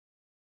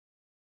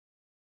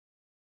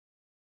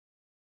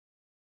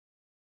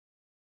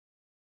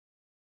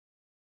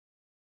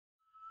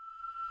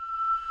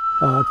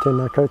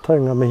Tēnā koutou,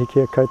 ngā mihi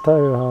kia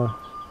koutou,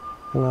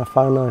 ngā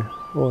whānau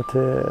o te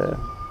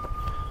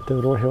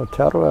rohe o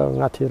te aroa,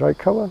 Ngāti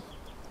Raukawa,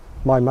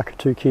 mai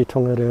makatū ki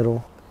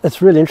tongariro.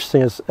 It's really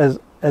interesting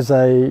as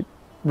a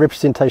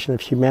representation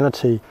of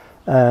humanity,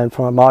 and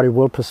from a Māori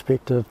world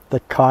perspective, the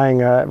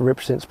Kāinga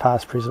represents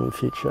past, present and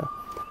future.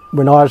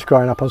 When I was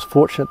growing up, I was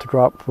fortunate to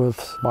grow up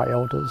with my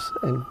elders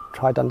and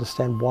try to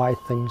understand why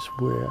things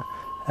were.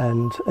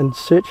 And in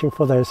searching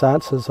for those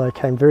answers, I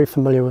became very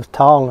familiar with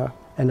taonga,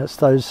 and it's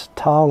those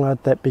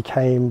taonga that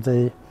became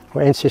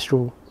or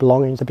ancestral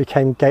belongings that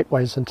became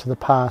gateways into the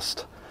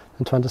past,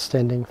 into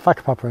understanding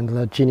whakapapa and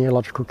the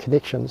genealogical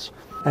connections,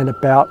 and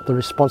about the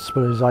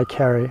responsibilities I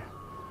carry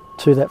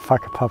to that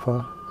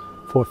whakapapa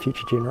for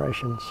future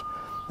generations.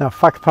 Now,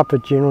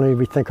 whakapapa generally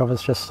we think of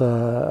as just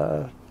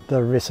the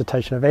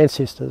recitation of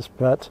ancestors,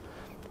 but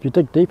if you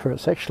dig deeper,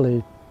 it's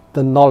actually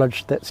the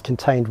knowledge that's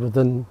contained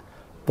within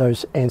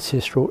those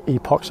ancestral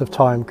epochs of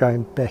time,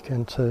 going back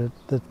into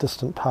the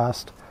distant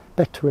past,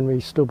 back to when we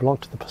still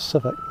belonged to the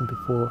Pacific and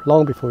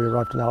long before we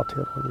arrived in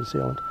Aotearoa, New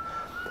Zealand.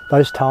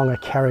 Those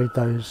taonga carried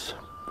those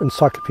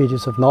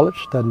encyclopedias of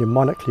knowledge. They're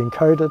mnemonically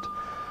encoded,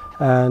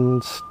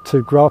 and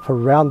to grow up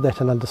around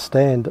that and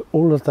understand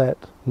all of that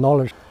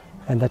knowledge,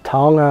 and the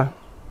taonga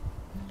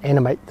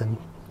animate them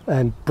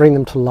and bring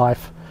them to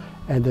life.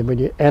 And then when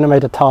you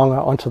animate a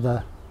taonga onto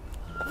the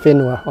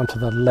whenua, onto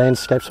the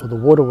landscapes or the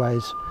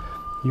waterways,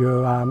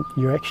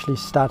 you're actually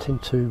starting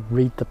to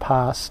read the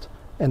past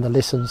and the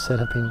lessons that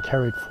have been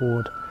carried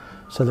forward,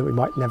 so that we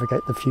might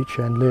navigate the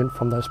future and learn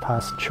from those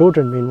past.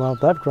 Children, meanwhile,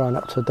 they've grown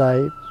up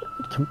today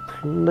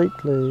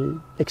completely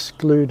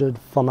excluded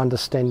from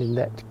understanding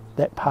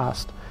that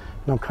past.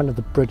 And I'm kind of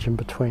the bridge in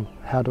between.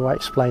 How do I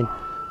explain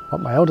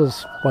what my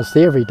elders was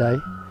there every day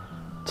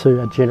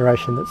to a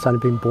generation that's only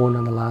been born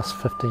in the last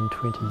 15,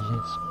 20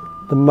 years?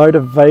 The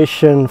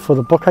motivation for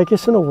the book, I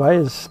guess, in a way,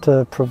 is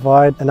to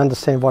provide and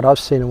understand what I've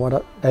seen and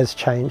what has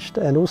changed,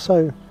 and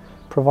also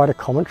provide a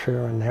commentary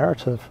or a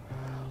narrative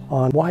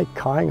on why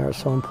Kāinga are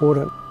so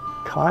important.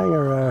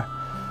 Kāinga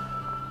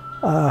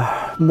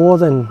are more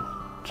than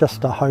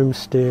just a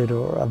homestead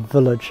or a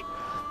village.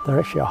 They're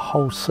actually a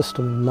whole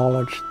system of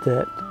knowledge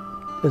that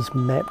is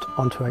mapped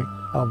onto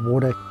a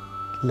water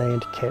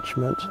land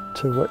catchment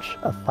to which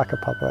a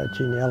whakapapa, a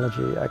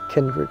genealogy, a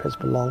kin group has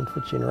belonged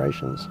for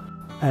generations,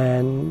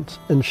 and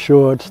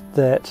ensured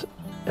that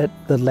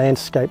the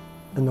landscape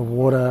and the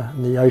water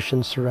and the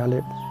oceans surrounding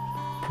it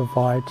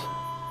provide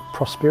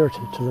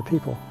prosperity to the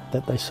people,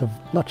 that they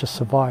not just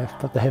survive,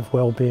 but they have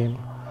well-being.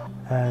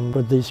 And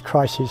with these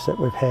crises that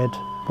we've had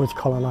with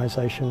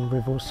colonisation,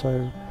 we've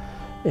also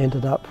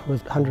ended up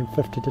with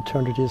 150 to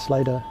 200 years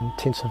later,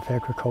 intensive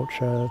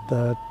agriculture,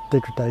 the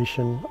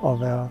degradation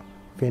of our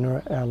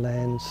whenua, our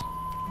lands.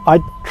 I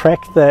track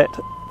that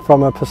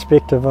from a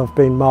perspective of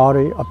being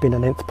Māori. I've been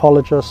an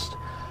anthropologist,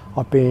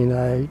 I've been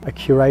a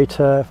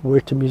curator,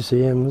 worked in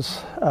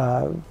museums.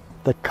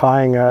 The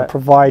Kāinga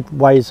provide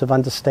ways of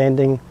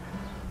understanding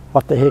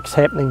what the heck's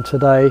happening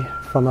today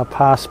from a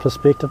past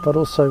perspective, but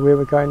also where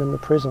we're going in the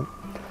present.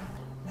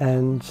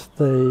 And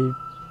the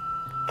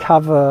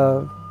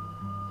cover,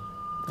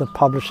 the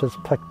publishers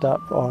picked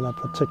up on a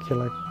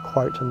particular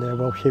quote in there: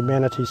 will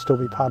humanity still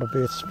be part of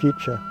Earth's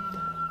future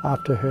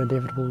after her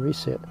inevitable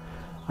reset?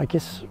 I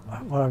guess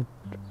what I'm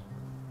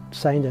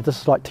saying there,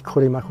 this is like te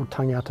kore mako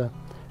tangata.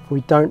 If we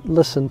don't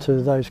listen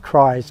to those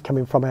cries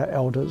coming from our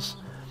elders,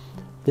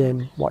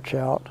 then watch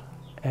out.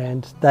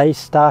 And they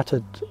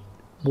started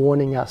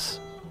warning us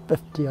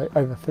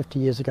over 50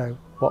 years ago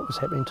what was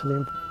happening to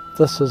them.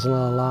 This is an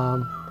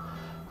alarm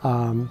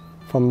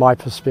from my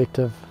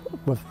perspective,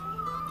 with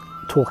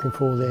talking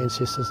for all the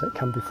ancestors that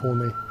come before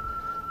me.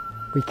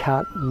 We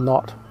can't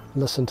not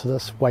listen to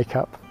this, wake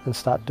up and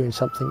start doing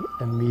something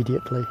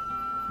immediately.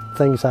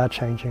 Things are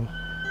changing.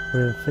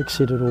 We've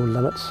exceeded all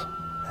limits,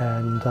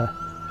 and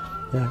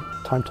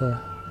time to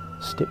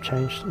step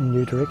change in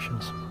new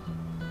directions.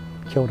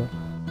 Kia ora.